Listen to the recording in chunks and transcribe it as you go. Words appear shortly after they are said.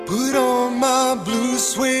Put on my blue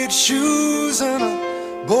suede shoes and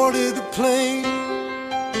I boarded the plane.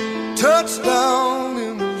 Touchdown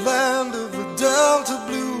in the land of the Delta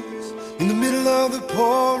Blues, in the middle of the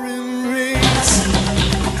pouring rain.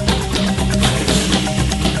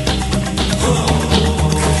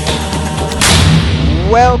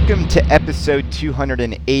 Welcome to episode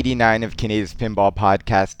 289 of Kaneda's Pinball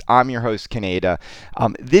Podcast. I'm your host, Kaneda.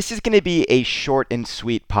 This is going to be a short and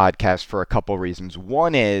sweet podcast for a couple reasons.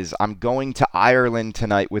 One is I'm going to Ireland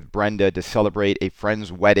tonight with Brenda to celebrate a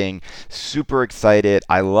friend's wedding. Super excited.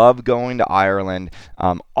 I love going to Ireland.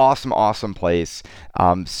 Awesome place.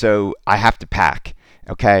 So I have to pack.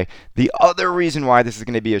 Okay. The other reason why this is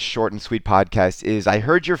going to be a short and sweet podcast is I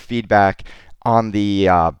heard your feedback on the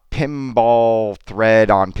pinball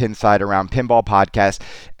thread on Pinside around pinball podcast,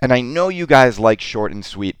 and I know you guys like short and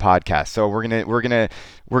sweet podcasts, so we're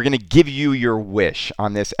gonna give you your wish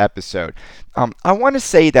on this episode. I want to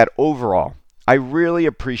say that overall, I really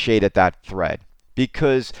appreciated that thread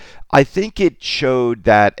because I think it showed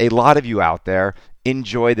that a lot of you out there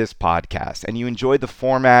enjoy this podcast and you enjoy the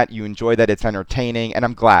format, you enjoy that it's entertaining, and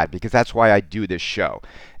I'm glad because that's why I do this show.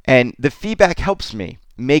 And the feedback helps me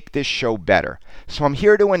make this show better. So I'm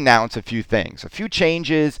here to announce a few things, a few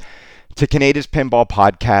changes to Kaneda's Pinball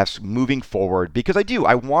Podcast moving forward because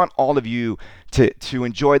I want all of you to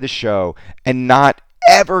enjoy the show and not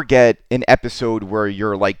ever get an episode where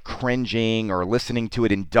you're like cringing or listening to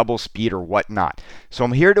it in double speed or whatnot. So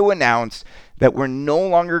I'm here to announce that we're no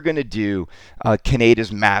longer going to do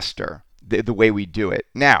Kaneda's Master the way we do it.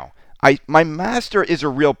 Now, my master is a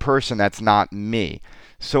real person that's not me.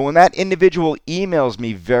 So when that individual emails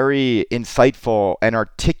me very insightful and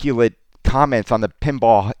articulate comments on the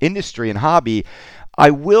pinball industry and hobby,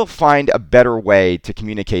 I will find a better way to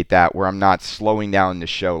communicate that where I'm not slowing down the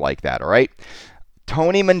show like that, all right?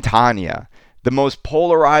 Tony Montagna, the most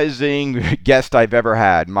polarizing guest I've ever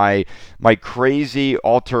had, my crazy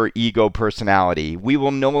alter ego personality. We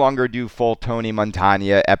will no longer do full Tony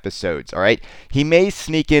Montagna episodes, all right? He may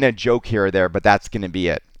sneak in a joke here or there, but that's going to be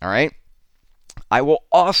it, all right? I will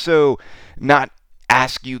also not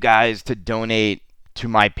ask you guys to donate to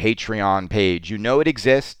my Patreon page. You know it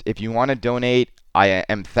exists. If you want to donate, I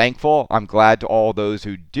am thankful. I'm glad to all those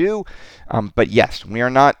who do. But yes, we are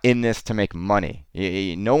not in this to make money.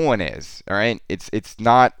 No one is. All right. It's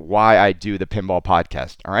not why I do the Pinball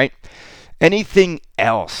Podcast. All right. Anything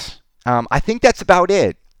else? I think that's about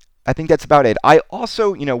it. I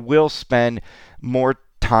also, will spend more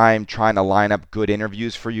time trying to line up good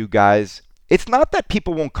interviews for you guys. It's not that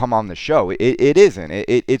people won't come on the show. It isn't.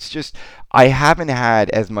 It's just I haven't had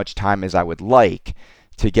as much time as I would like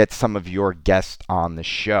to get some of your guests on the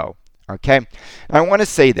show. Okay? And I want to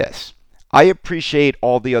say this. I appreciate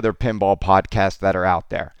all the other pinball podcasts that are out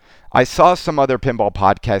there. I saw some other pinball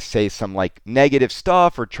podcasts say some like negative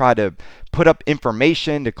stuff or try to put up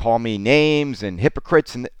information to call me names and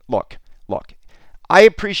hypocrites. And look, I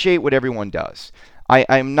appreciate what everyone does.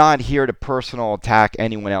 I'm not here to personal attack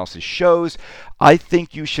anyone else's shows. I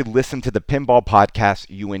think you should listen to the pinball podcast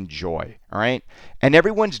you enjoy, all right? And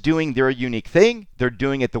everyone's doing their unique thing. They're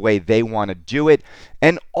doing it the way they want to do it.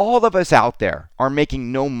 And all of us out there are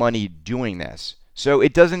making no money doing this. So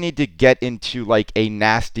it doesn't need to get into like a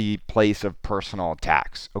nasty place of personal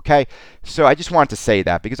attacks, okay? So I just wanted to say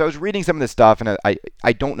that because I was reading some of this stuff and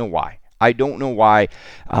I don't know why. I don't know why.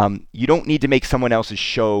 You don't need to make someone else's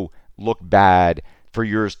show look bad for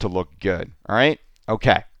yours to look good. All right?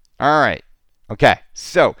 Okay. All right. Okay.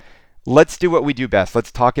 So let's do what we do best.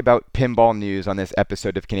 Let's talk about pinball news on this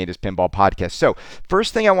episode of Kaneda's Pinball Podcast. So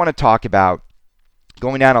first thing I want to talk about,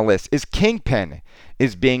 going down a list, is Kingpin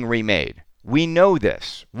is being remade. We know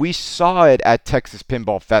this. We saw it at Texas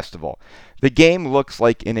Pinball Festival. The game looks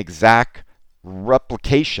like an exact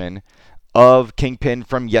replication of Kingpin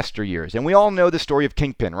from yesteryears. And we all know the story of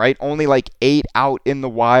Kingpin, right? Only like 8 out in the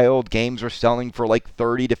wild. Games are selling for like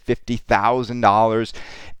 $30,000 to $50,000.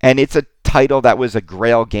 And it's a title that was a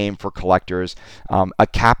grail game for collectors, a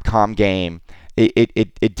Capcom game.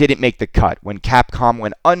 It didn't make the cut. When Capcom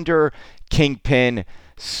went under, Kingpin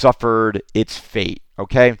suffered its fate,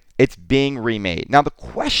 okay? It's being remade. Now the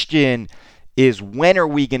question is, when are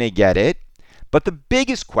we going to get it? But the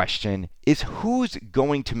biggest question is who's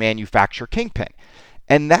going to manufacture Kingpin?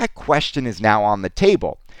 And that question is now on the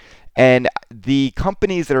table. And the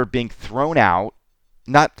companies that are being thrown out,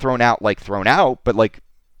 not thrown out like thrown out, but like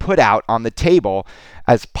put out on the table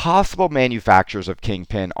as possible manufacturers of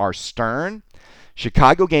Kingpin are Stern,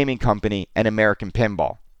 Chicago Gaming Company, and American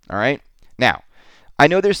Pinball. All right? Now, I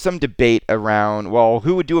know there's some debate around, well,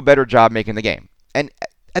 who would do a better job making the game? And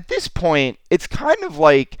at this point, it's kind of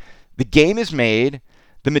like the game is made,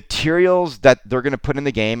 the materials that they're going to put in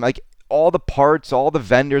the game, like all the parts, all the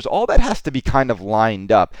vendors, all that has to be kind of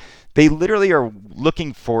lined up. They literally are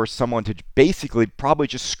looking for someone to basically probably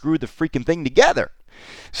just screw the freaking thing together.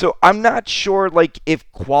 So I'm not sure like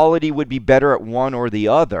if quality would be better at one or the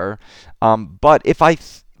other, but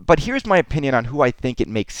here's my opinion on who I think it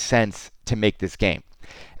makes sense to make this game.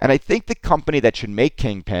 And I think the company that should make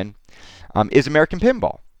Kingpin is American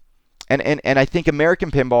Pinball. And I think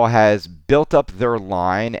American Pinball has built up their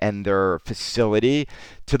line and their facility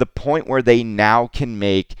to the point where they now can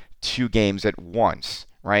make two games at once,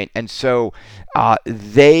 right? And so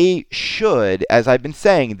they should, as I've been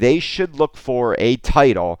saying, they should look for a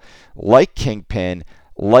title like Kingpin,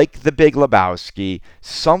 like The Big Lebowski,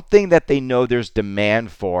 something that they know there's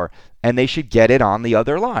demand for, and they should get it on the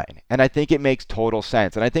other line. And I think it makes total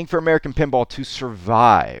sense. And I think for American Pinball to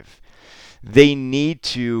survive, they need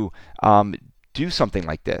to do something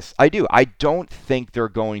like this. I do. I don't think they're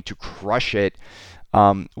going to crush it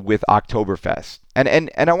with Oktoberfest. And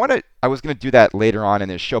I was gonna do that later on in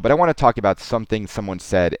this show, but I want to talk about something someone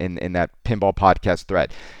said in that pinball podcast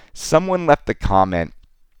thread. Someone left the comment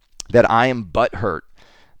that I am butthurt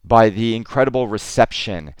by the incredible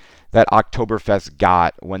reception that Oktoberfest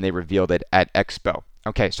got when they revealed it at Expo.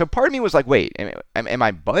 Okay, so part of me was like, wait, am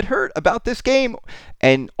I butthurt about this game?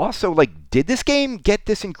 And also, like, did this game get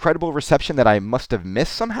this incredible reception that I must have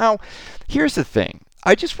missed somehow? Here's the thing.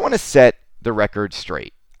 I just want to set the record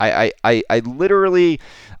straight. I literally,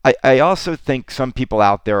 I also think some people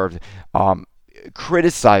out there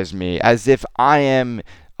criticize me as if I am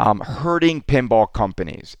hurting pinball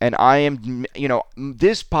companies. And I am,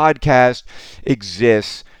 this podcast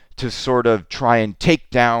exists to sort of try and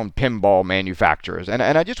take down pinball manufacturers. And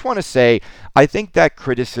I just want to say, I think that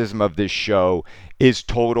criticism of this show is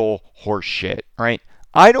total horseshit, right?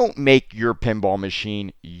 I don't make your pinball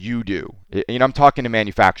machine, you do. I'm talking to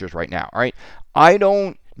manufacturers right now, all right? I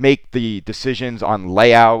don't make the decisions on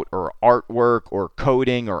layout or artwork or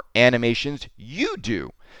coding or animations, you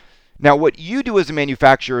do. Now, what you do as a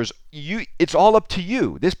manufacturer is it's all up to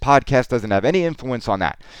you. This podcast doesn't have any influence on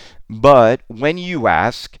that. But when you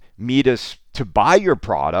ask me to buy your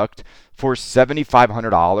product for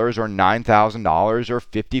 $7,500 or $9,000 or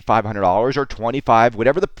 $5,500 or $25,000,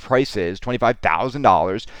 whatever the price is,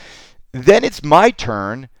 $25,000, then it's my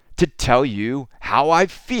turn to tell you how I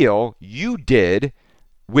feel you did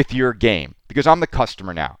with your game, because I'm the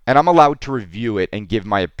customer now and I'm allowed to review it and give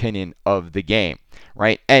my opinion of the game,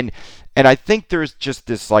 right? And I think there's just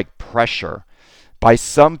this like pressure by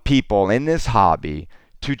some people in this hobby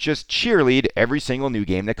to just cheerlead every single new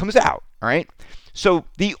game that comes out, right? So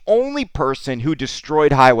the only person who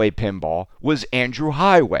destroyed Highway Pinball was Andrew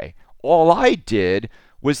Highway. All I did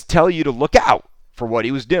was tell you to look out for what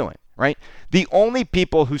he was doing, right? The only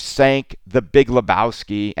people who sank The Big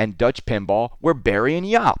Lebowski and Dutch Pinball were Barry and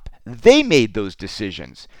Yop. They made those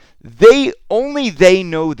decisions. They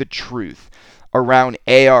know the truth around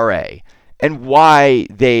ARA and why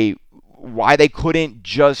they couldn't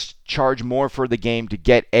just charge more for the game to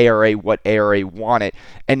get ARA what ARA wanted,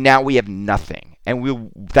 and now we have nothing,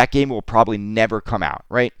 and that game will probably never come out,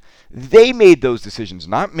 right? They made those decisions,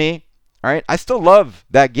 not me, all right? I still love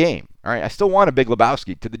that game, all right? I still want a Big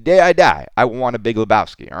Lebowski. To the day I die, I want a Big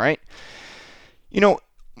Lebowski, all right?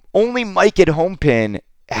 Only Mike at Homepin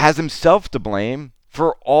has himself to blame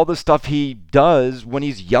for all the stuff he does when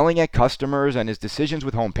he's yelling at customers and his decisions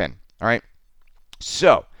with Homepin, all right?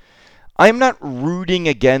 So, I'm not rooting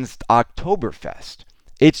against Oktoberfest.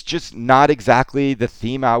 It's just not exactly the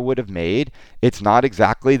theme I would have made. It's not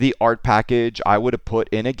exactly the art package I would have put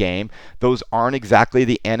in a game. Those aren't exactly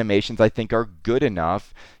the animations I think are good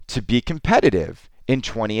enough to be competitive in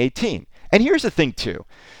 2018. And here's the thing too.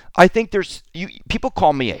 I think people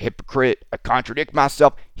call me a hypocrite, I contradict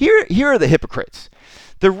myself. Here are the hypocrites.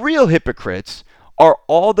 The real hypocrites are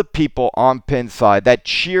all the people on Pinside that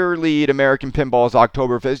cheerlead American Pinball's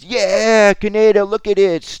Oktoberfest. Yeah, Kaneda, look at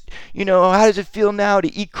it. How does it feel now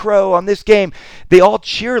to eat crow on this game? They all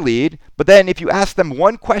cheerlead, but then if you ask them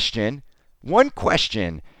one question,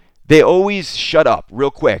 they always shut up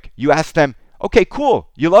real quick. You ask them, okay, cool,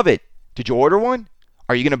 you love it. Did you order one?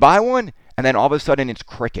 Are you going to buy one? And then all of a sudden it's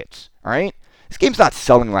crickets, all right? This game's not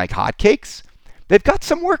selling like hotcakes. They've got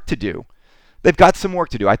some work to do.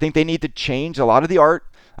 I think they need to change a lot of the art.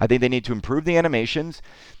 I think they need to improve the animations.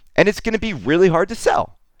 And it's going to be really hard to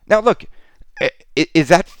sell. Now, look, is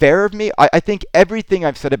that fair of me? I think everything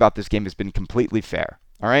I've said about this game has been completely fair.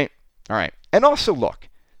 All right? And also, look,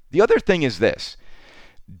 the other thing is this.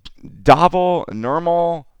 Davel,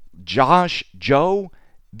 Nirmal, Josh, Joe,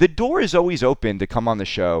 the door is always open to come on the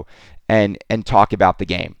show and talk about the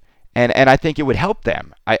game. And I think it would help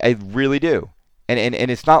them. I really do. And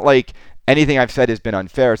it's not like anything I've said has been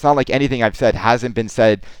unfair. It's not like anything I've said hasn't been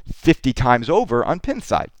said 50 times over on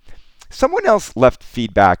Pinside. Someone else left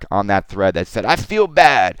feedback on that thread that said, I feel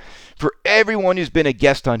bad for everyone who's been a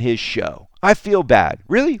guest on his show. I feel bad.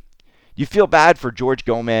 Really? You feel bad for George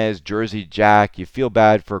Gomez, Jersey Jack. You feel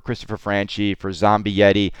bad for Christopher Franchi, for Zombie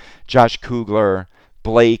Yeti, Josh Kugler,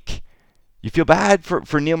 Blake. You feel bad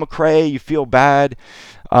for Neil McRae. You feel bad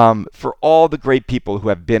for all the great people who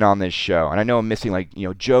have been on this show. And I know I'm missing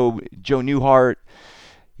Joe Newhart.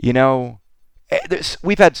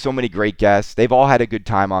 We've had so many great guests. They've all had a good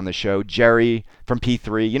time on the show. Jerry from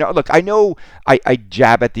P3. Look, I know I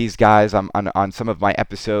jab at these guys on some of my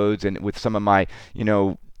episodes and with some of my,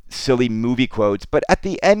 silly movie quotes. But at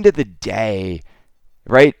the end of the day,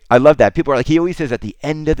 right? I love that. People are like, he always says at the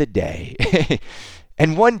end of the day.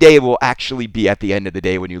 And one day will actually be at the end of the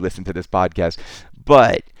day when you listen to this podcast.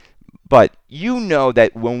 But you know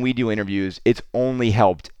that when we do interviews, it's only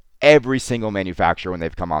helped every single manufacturer when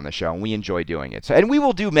they've come on the show, and we enjoy doing it. And we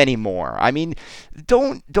will do many more. I mean,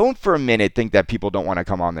 don't for a minute think that people don't want to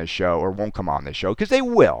come on this show or won't come on this show, because they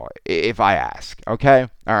will if I ask. Okay?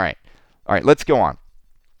 All right, let's go on.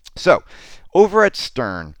 So, over at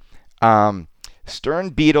Stern,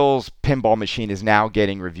 Stern Beatles pinball machine is now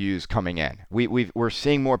getting reviews coming in. We're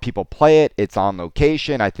seeing more people play it. It's on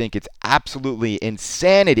location. I think it's absolutely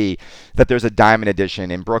insanity that there's a Diamond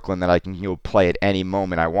Edition in Brooklyn that I can play at any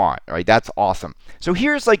moment I want. Right? That's awesome. So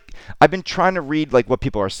here's I've been trying to read what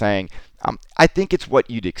people are saying. I think it's what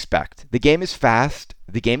you'd expect. The game is fast.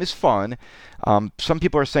 The game is fun. Some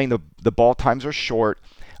people are saying the ball times are short,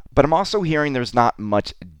 but I'm also hearing there's not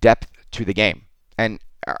much depth to the game. And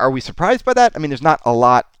are we surprised by that? I mean, there's not a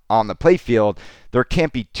lot on the playfield. There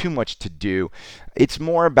can't be too much to do. It's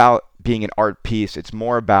more about being an art piece. It's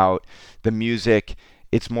more about the music.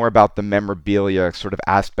 It's more about the memorabilia sort of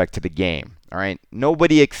aspect to the game. All right.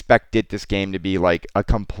 Nobody expected this game to be a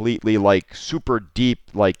completely super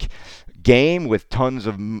deep game with tons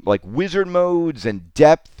of wizard modes and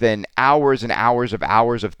depth and hours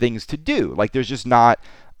of things to do. There's just not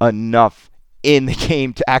enough in the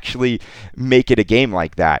game to actually make it a game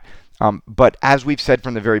like that. But as we've said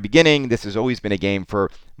from the very beginning, this has always been a game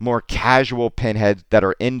for more casual pinheads that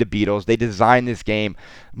are into Beatles. They designed this game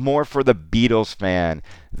more for the Beatles fan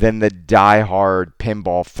than the diehard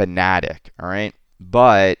pinball fanatic. All right,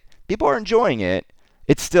 but people are enjoying it.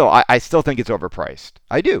 It's still, I still think it's overpriced.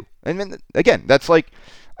 I do. And then again, that's I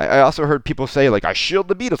also heard people say I shield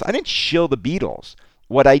the Beatles. I didn't shield the Beatles.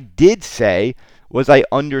 What I did say was I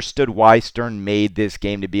understood why Stern made this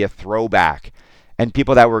game to be a throwback. And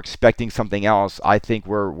people that were expecting something else, I think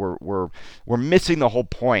we're missing the whole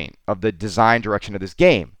point of the design direction of this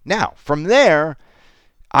game. Now, from there,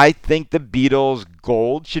 I think the Beatles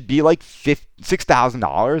Gold should be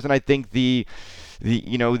 $6,000, and I think the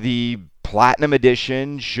Platinum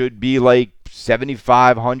Edition should be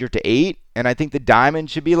 $7,500 to $8,000, and I think the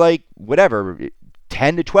Diamond should be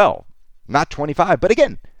 10 to 12, not 25. But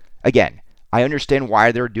again, I understand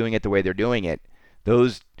why they're doing it the way they're doing it.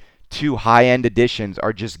 Those two high-end editions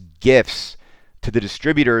are just gifts to the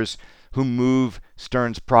distributors who move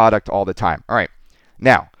Stern's product all the time. All right.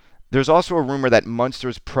 Now, there's also a rumor that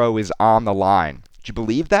Munsters Pro is on the line. Do you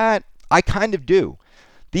believe that? I kind of do.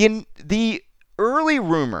 The early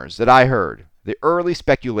rumors that I heard, the early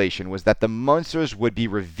speculation was that the Munsters would be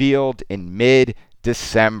revealed in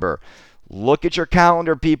mid-December. Look at your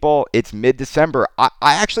calendar, people. It's mid-December. I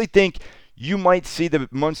actually think you might see the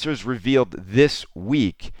Munsters revealed this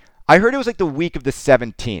week. I heard it was the week of the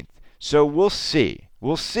 17th. So we'll see.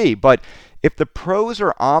 But if the pros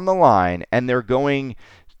are on the line and they're going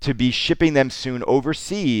to be shipping them soon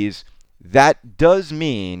overseas, that does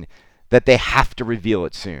mean that they have to reveal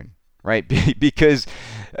it soon, right? Because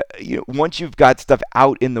once you've got stuff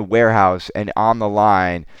out in the warehouse and on the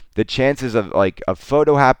line, the chances of a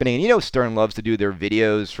photo happening, and Stern loves to do their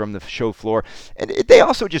videos from the show floor, and they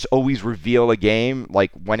also just always reveal a game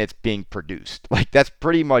when it's being produced. That's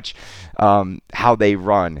pretty much how they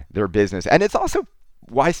run their business. And it's also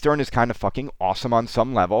why Stern is kind of fucking awesome on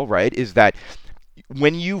some level, right? Is that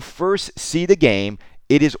when you first see the game,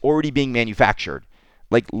 it is already being manufactured.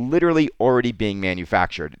 Literally already being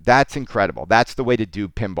manufactured. That's incredible. That's the way to do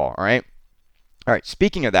pinball, all right? All right,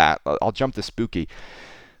 speaking of that, I'll jump to spooky.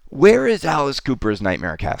 Where is Alice Cooper's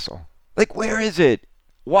Nightmare Castle? Where is it?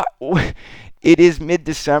 What? It is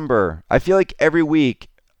mid-December. I feel every week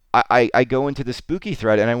I go into the spooky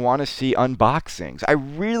thread and I want to see unboxings. I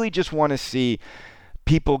really just want to see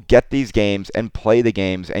people get these games and play the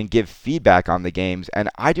games and give feedback on the games, and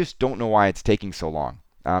I just don't know why it's taking so long.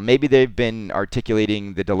 Maybe they've been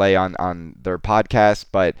articulating the delay on their podcast,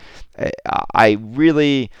 but I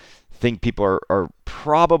really think people are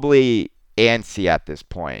probably antsy at this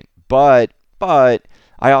point. But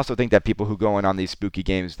I also think that people who go in on these spooky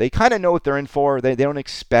games, they kind of know what they're in for. They don't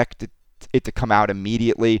expect it to come out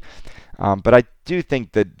immediately. But I do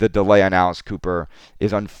think that the delay on Alice Cooper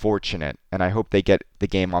is unfortunate, and I hope they get the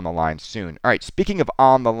game on the line soon. All right, speaking of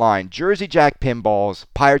on the line, Jersey Jack Pinballs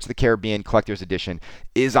Pirates of the Caribbean Collector's Edition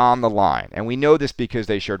is on the line, and we know this because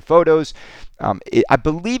they shared photos. I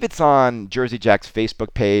believe it's on Jersey Jack's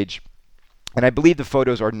Facebook page, and I believe the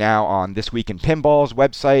photos are now on This Week in Pinball's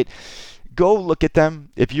website. Go look at them.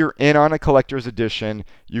 If you're in on a collector's edition,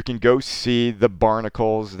 you can go see the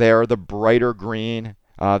barnacles. They're the brighter green.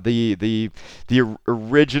 The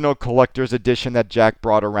original collector's edition that Jack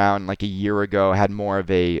brought around like a year ago had more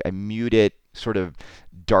of a muted, sort of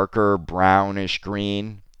darker brownish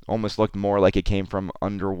green. Almost looked more like it came from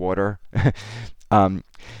underwater.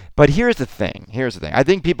 But here's the thing. I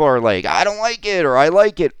think people are like, I don't like it or I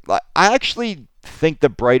like it. I actually think the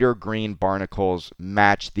brighter green barnacles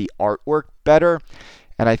match the artwork better.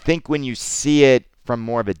 And I think when you see it from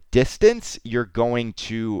more of a distance, you're going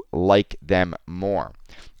to like them more.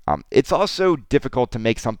 It's also difficult to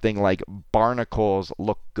make something like barnacles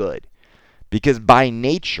look good because by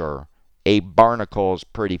nature, a barnacle is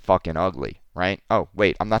pretty fucking ugly, right? Oh,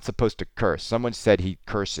 wait, I'm not supposed to curse. Someone said he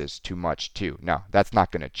curses too much too. No, that's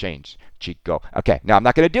not going to change, Chico. Okay, no, I'm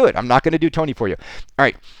not going to do it. I'm not going to do Tony for you. All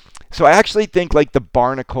right, so I actually think like the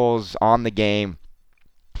barnacles on the game,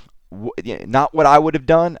 not what I would have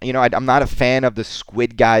done. I'm not a fan of the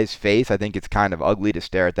squid guy's face. I think it's kind of ugly to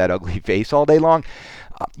stare at that ugly face all day long.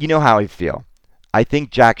 You know how I feel. I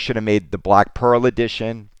think Jack should have made the Black Pearl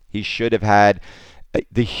edition. He should have had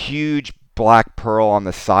the huge black pearl on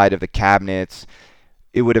the side of the cabinets.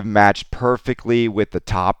 It would have matched perfectly with the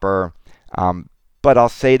topper. But I'll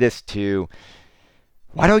say this too.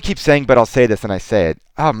 Why do I keep saying but I'll say this and I say it?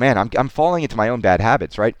 Oh man, I'm falling into my own bad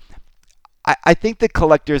habits, right? I think the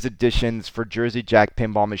collector's editions for Jersey Jack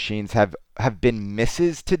pinball machines have been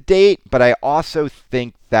misses to date, but I also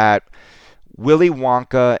think that Willy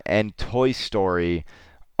Wonka and Toy Story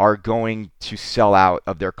are going to sell out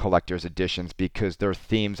of their collector's editions because they're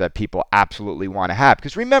themes that people absolutely want to have.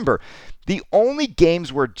 Because remember, the only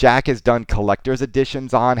games where Jack has done collector's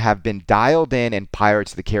editions on have been Dialed In and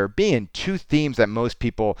Pirates of the Caribbean, two themes that most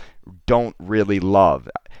people don't really love.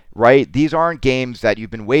 Right? These aren't games that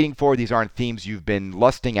you've been waiting for. These aren't themes you've been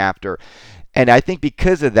lusting after. And I think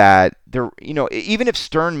because of that, even if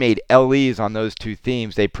Stern made LEs on those two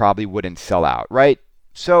themes, they probably wouldn't sell out, right?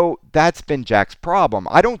 So that's been Jack's problem.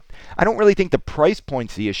 I don't really think the price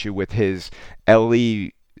point's the issue with his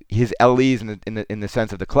LEs in the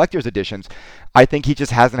sense of the collector's editions. I think he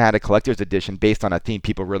just hasn't had a collector's edition based on a theme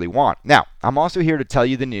people really want. Now, I'm also here to tell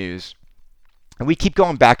you the news, and we keep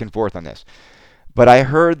going back and forth on this. But I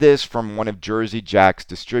heard this from one of Jersey Jack's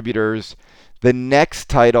distributors. The next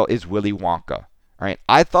title is Willy Wonka. All right.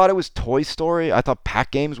 I thought it was Toy Story. I thought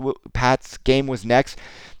Pat's game was next.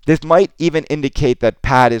 This might even indicate that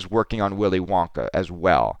Pat is working on Willy Wonka as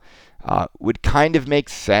well. Would kind of make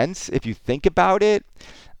sense if you think about it.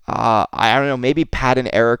 I don't know. Maybe Pat and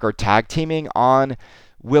Eric are tag teaming on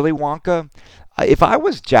Willy Wonka. If I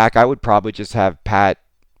was Jack, I would probably just have Pat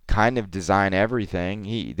kind of design everything.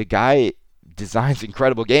 The guy designs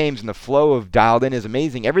incredible games, and the flow of Dialed In is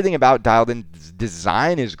amazing. Everything about Dialed In's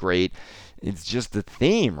design is great. It's just the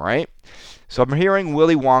theme, right? So I'm hearing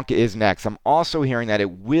Willy Wonka is next. I'm also hearing that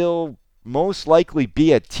it will most likely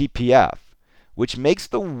be at TPF, which makes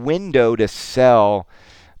the window to sell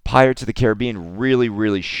Pirates of the Caribbean really,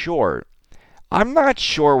 really short. I'm not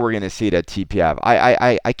sure we're going to see it at TPF.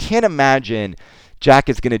 I can't imagine Jack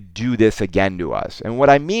is going to do this again to us. And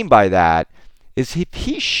what I mean by that is if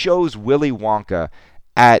he shows Willy Wonka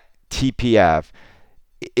at TPF,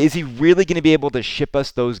 is he really going to be able to ship us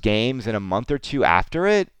those games in a month or two after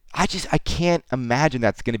it? I can't imagine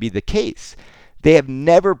that's going to be the case. They have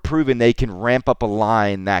never proven they can ramp up a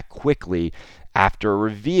line that quickly after a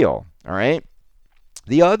reveal, all right?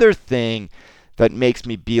 The other thing that makes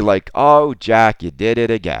me be like, oh, Jack, you did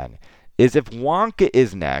it again, is if Wonka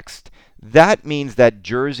is next, that means that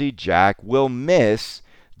Jersey Jack will miss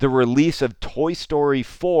the release of Toy Story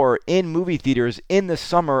 4 in movie theaters in the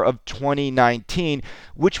summer of 2019,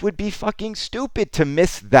 which would be fucking stupid to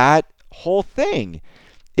miss that whole thing.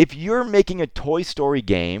 If you're making a Toy Story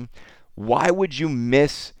game, why would you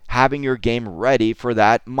miss having your game ready for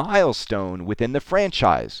that milestone within the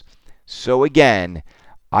franchise? So again,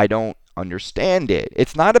 I don't understand it.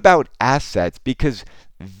 It's not about assets because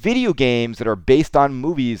video games that are based on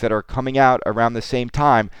movies that are coming out around the same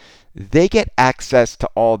time, they get access to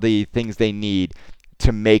all the things they need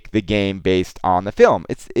to make the game based on the film.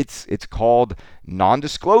 It's called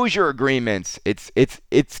non-disclosure agreements.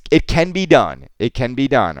 It can be done. It can be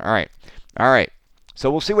done. All right. So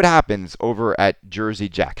we'll see what happens over at Jersey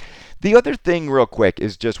Jack. The other thing, real quick,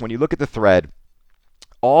 is just when you look at the thread,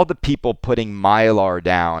 all the people putting Mylar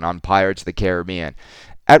down on Pirates of the Caribbean.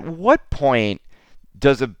 At what point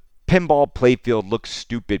does a pinball playfield look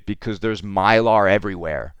stupid because there's Mylar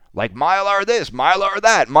everywhere? Like Mylar this, Mylar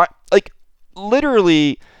that.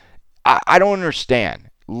 Literally, I don't understand.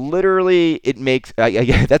 Literally, it makes...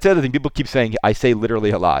 that's the other thing. People keep saying I say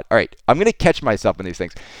literally a lot. All right, I'm going to catch myself in these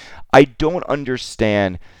things. I don't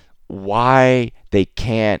understand why they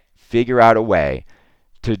can't figure out a way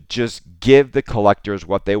to just give the collectors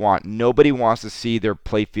what they want. Nobody wants to see their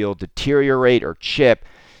playfield deteriorate or chip.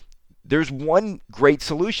 There's one great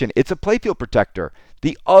solution. It's a playfield protector.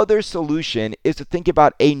 The other solution is to think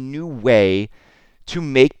about a new way to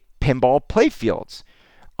make pinball playfields.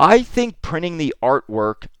 I think printing the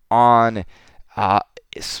artwork on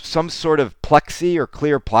some sort of plexi or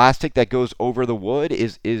clear plastic that goes over the wood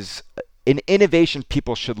is an innovation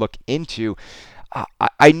people should look into.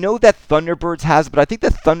 I know that Thunderbirds has, but I think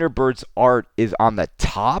that Thunderbirds art is on the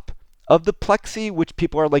top of the plexi, which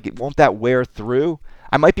people are like, won't that wear through?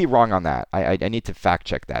 I might be wrong on that. I need to fact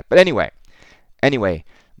check that. But anyway,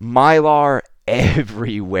 Mylar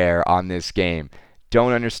everywhere on this game.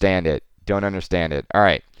 Don't understand it. All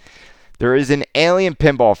right. There is an Alien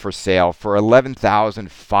pinball for sale for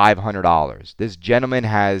 $11,500. This gentleman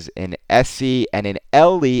has an SE and an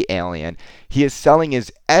LE Alien. He is selling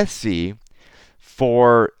his SE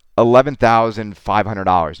for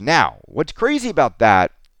 $11,500. Now, what's crazy about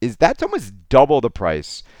that is that's almost double the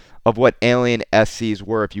price of what Alien SCs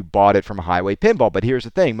were if you bought it from Highway Pinball. But here's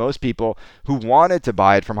the thing. Most people who wanted to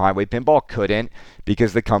buy it from Highway Pinball couldn't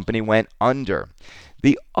because the company went under.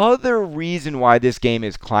 The other reason why this game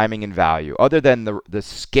is climbing in value, other than the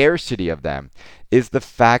scarcity of them, is the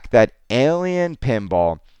fact that Alien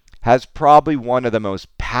Pinball has probably one of the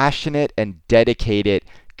most passionate and dedicated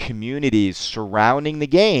communities surrounding the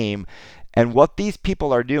game. And what these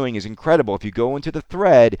people are doing is incredible. If you go into the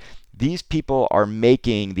thread, these people are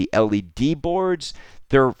making the LED boards.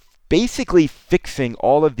 They're basically fixing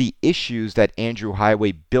all of the issues that Andrew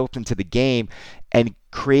Highway built into the game and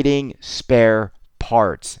creating spare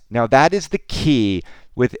parts. Now, that is the key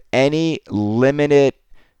with any limited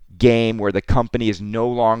game where the company is no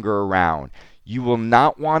longer around. You will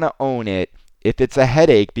not want to own it if it's a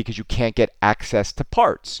headache because you can't get access to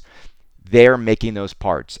parts. They're making those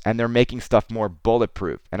parts, and they're making stuff more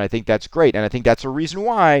bulletproof. And I think that's great. And I think that's a reason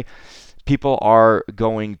why people are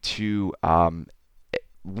going to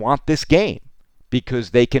want this game,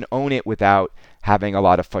 because they can own it without having a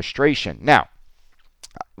lot of frustration. Now,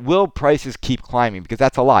 will prices keep climbing? Because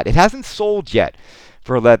that's a lot. It hasn't sold yet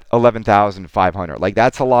for $11,500. Like,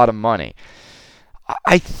 that's a lot of money.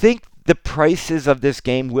 I think the prices of this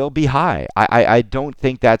game will be high. I don't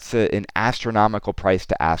think that's an astronomical price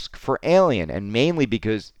to ask for Alien, and mainly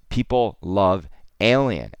because people love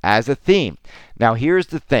Alien as a theme. Now, here's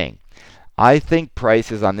the thing. I think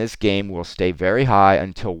prices on this game will stay very high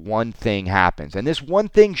until one thing happens, and this one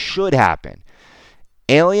thing should happen.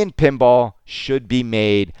 Alien Pinball should be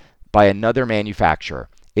made by another manufacturer.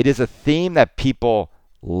 It is a theme that people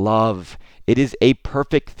love. It is a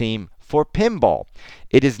perfect theme for pinball.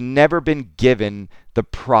 It has never been given the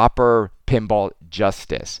proper pinball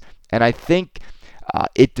justice, and I think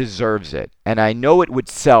it deserves it. And I know it would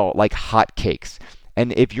sell like hotcakes.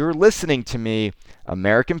 And if you're listening to me,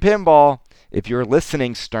 American Pinball, if you're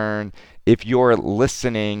listening, Stern, if you're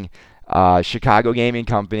listening, Chicago Gaming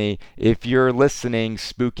Company, if you're listening,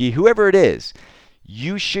 Spooky, whoever it is,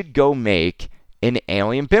 you should go make an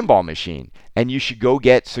Alien Pinball machine, and you should go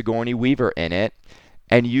get Sigourney Weaver in it,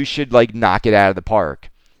 and you should like knock it out of the park.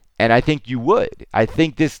 And I think you would. I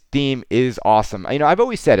think this theme is awesome. You know, I've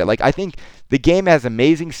always said it. Like, I think the game has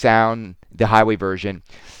amazing sound, the Highway version.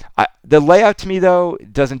 The layout to me, though,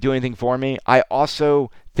 doesn't do anything for me. I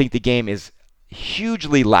also think the game is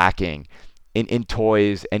hugely lacking in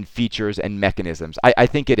toys and features and mechanisms. I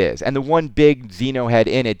think it is. And the one big Xeno head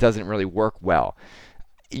in it doesn't really work well.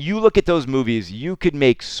 You look at those movies, you could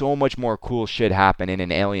make so much more cool shit happen in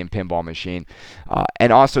an Alien Pinball machine.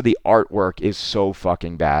 And also the artwork is so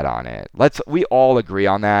fucking bad on it. We all agree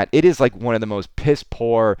on that. It is like one of the most piss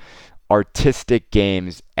poor artistic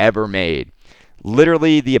games ever made.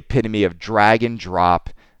 Literally the epitome of drag and drop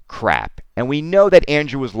crap. And we know that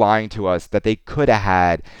Andrew was lying to us that they could have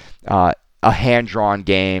had a hand-drawn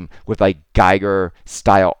game with like Geiger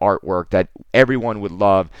style artwork that everyone would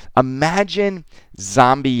love. Imagine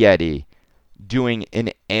Zombie Yeti doing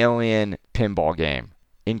an Alien pinball game.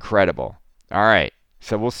 Incredible. All right.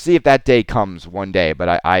 So we'll see if that day comes one day.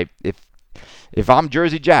 But if I'm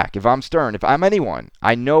Jersey Jack, if I'm Stern, if I'm anyone,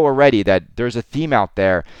 I know already that there's a theme out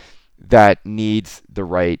there that needs the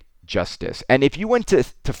right justice. And if you went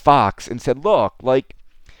to Fox and said, look, like,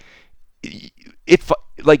 if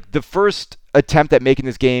like the first attempt at making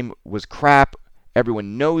this game was crap,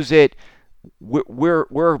 everyone knows it. We're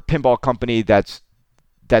a pinball company that's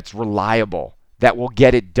reliable, that will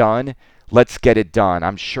get it done. Let's get it done.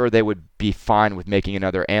 I'm sure they would be fine with making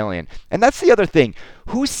another Alien. And that's the other thing.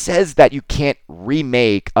 Who says that you can't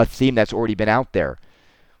remake a theme that's already been out there?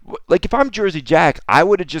 Like, if I'm Jersey Jack, I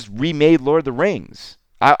would have just remade Lord of the Rings.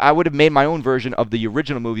 I would have made my own version of the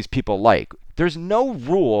original movies people like. There's no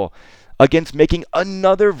rule against making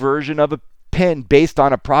another version of a pin based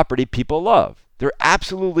on a property people love. There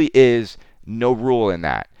absolutely is no rule in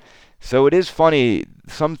that. So it is funny,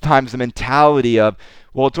 sometimes the mentality of,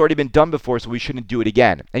 well, it's already been done before, so we shouldn't do it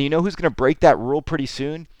again. And you know who's going to break that rule pretty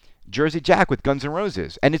soon? Jersey Jack with Guns N'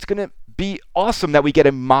 Roses. And it's going to be awesome that we get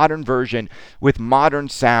a modern version with modern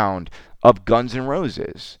sound of Guns N'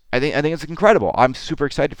 Roses. I think it's incredible. I'm super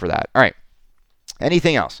excited for that. All right.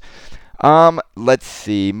 Anything else? Let's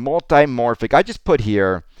see. Multimorphic. I just put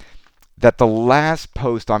here that the last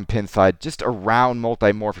post on Pinside just around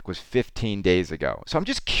Multimorphic was 15 days ago. So I'm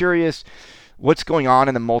just curious what's going on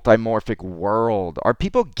in the Multimorphic world. Are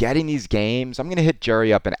people getting these games? I'm going to hit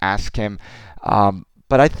Jerry up and ask him.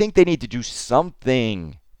 But I think they need to do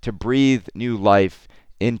something to breathe new life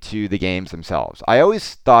into the games themselves. I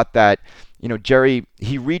always thought that, Jerry,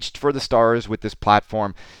 he reached for the stars with this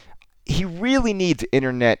platform. He really needs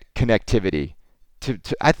internet connectivity.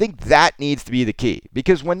 I think that needs to be the key,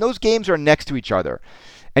 because when those games are next to each other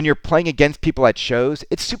and you're playing against people at shows,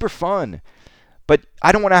 it's super fun. But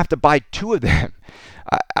I don't want to have to buy two of them.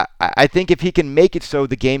 I think if he can make it so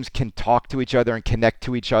the games can talk to each other and connect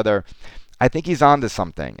to each other, I think he's onto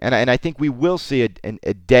something. And I think we will see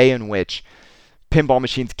a day in which pinball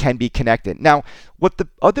machines can be connected. Now, what the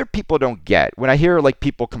other people don't get, when I hear like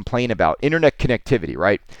people complain about internet connectivity,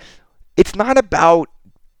 right? It's not about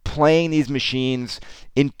playing these machines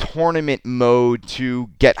in tournament mode to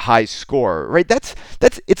get high score, right?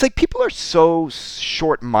 It's like people are so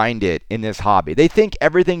short-minded in this hobby. They think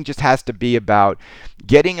everything just has to be about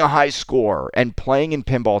getting a high score and playing in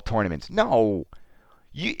pinball tournaments. No.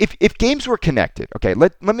 If games were connected, okay,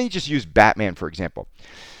 let me just use Batman for example.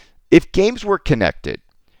 If games were connected,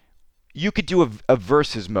 you could do a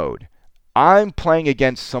versus mode. I'm playing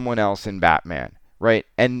against someone else in Batman, right?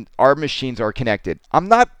 And our machines are connected.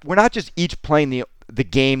 We're not just each playing the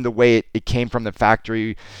game the way it came from the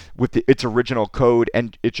factory with its original code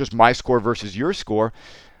and it's just my score versus your score.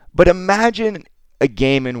 But imagine a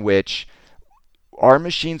game in which our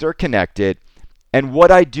machines are connected and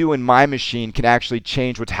what I do in my machine can actually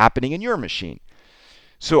change what's happening in your machine.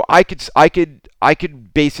 So I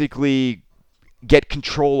could basically get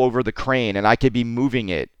control over the crane and I could be moving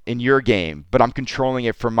it in your game, but I'm controlling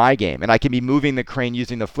it for my game. And I can be moving the crane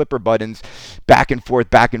using the flipper buttons back and forth,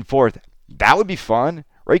 back and forth. That would be fun,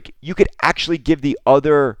 right? You could actually give the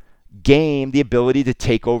other game the ability to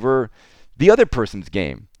take over the other person's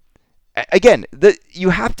game. Again, you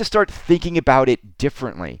have to start thinking about it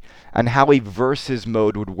differently and how a versus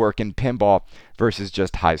mode would work in pinball versus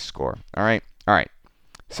just high score. All right.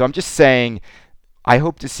 So I'm just saying, I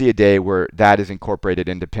hope to see a day where that is incorporated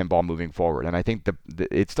into pinball moving forward. And I think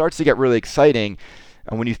it starts to get really exciting.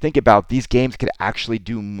 And when you think about these games could actually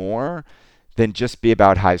do more than just be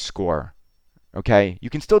about high score. Okay? You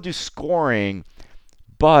can still do scoring,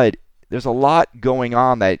 but there's a lot going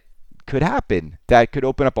on that could happen that could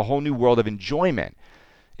open up a whole new world of enjoyment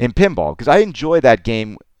in pinball. Because I enjoy that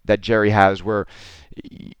game that Jerry has where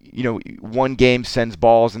one game sends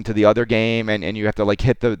balls into the other game and you have to like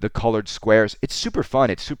hit the colored squares. It's super fun.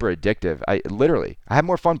 It's super addictive. I have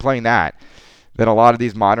more fun playing that than a lot of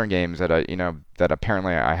these modern games that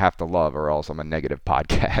apparently I have to love or else I'm a negative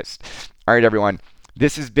podcast. All right, everyone.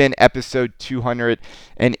 This has been episode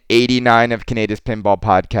 289 of Kaneda's Pinball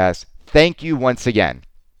Podcast. Thank you once again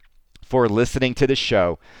for listening to the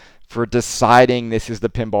show, for deciding this is the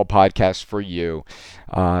Pinball Podcast for you.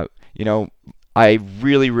 I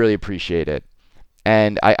really, really appreciate it.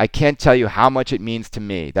 And I can't tell you how much it means to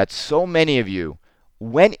me that so many of you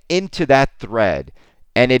went into that thread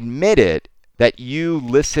and admitted that you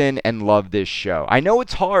listen and love this show. I know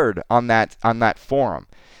it's hard on that forum.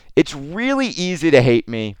 It's really easy to hate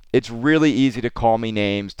me. It's really easy to call me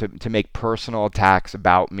names, to make personal attacks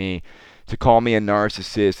about me, to call me a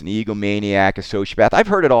narcissist, an egomaniac, a sociopath. I've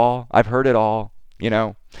heard it all. I've heard it all, you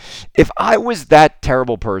know. If I was that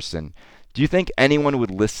terrible person, do you think anyone would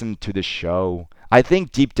listen to the show? I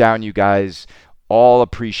think deep down you guys all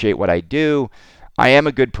appreciate what I do. I am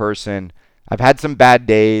a good person. I've had some bad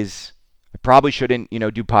days. I probably shouldn't,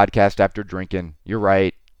 do podcast after drinking. You're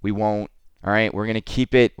right. We won't. All right. We're going to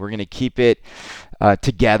keep it. We're going to keep it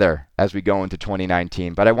together as we go into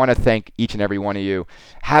 2019. But I want to thank each and every one of you.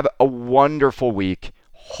 Have a wonderful week.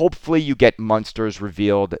 Hopefully you get Munsters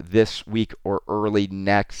revealed this week or early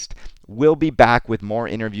next. We'll be back with more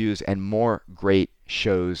interviews and more great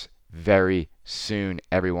shows very soon,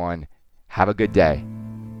 everyone. Have a good day.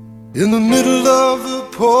 In the middle of the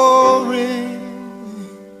pouring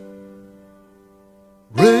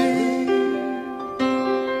rain.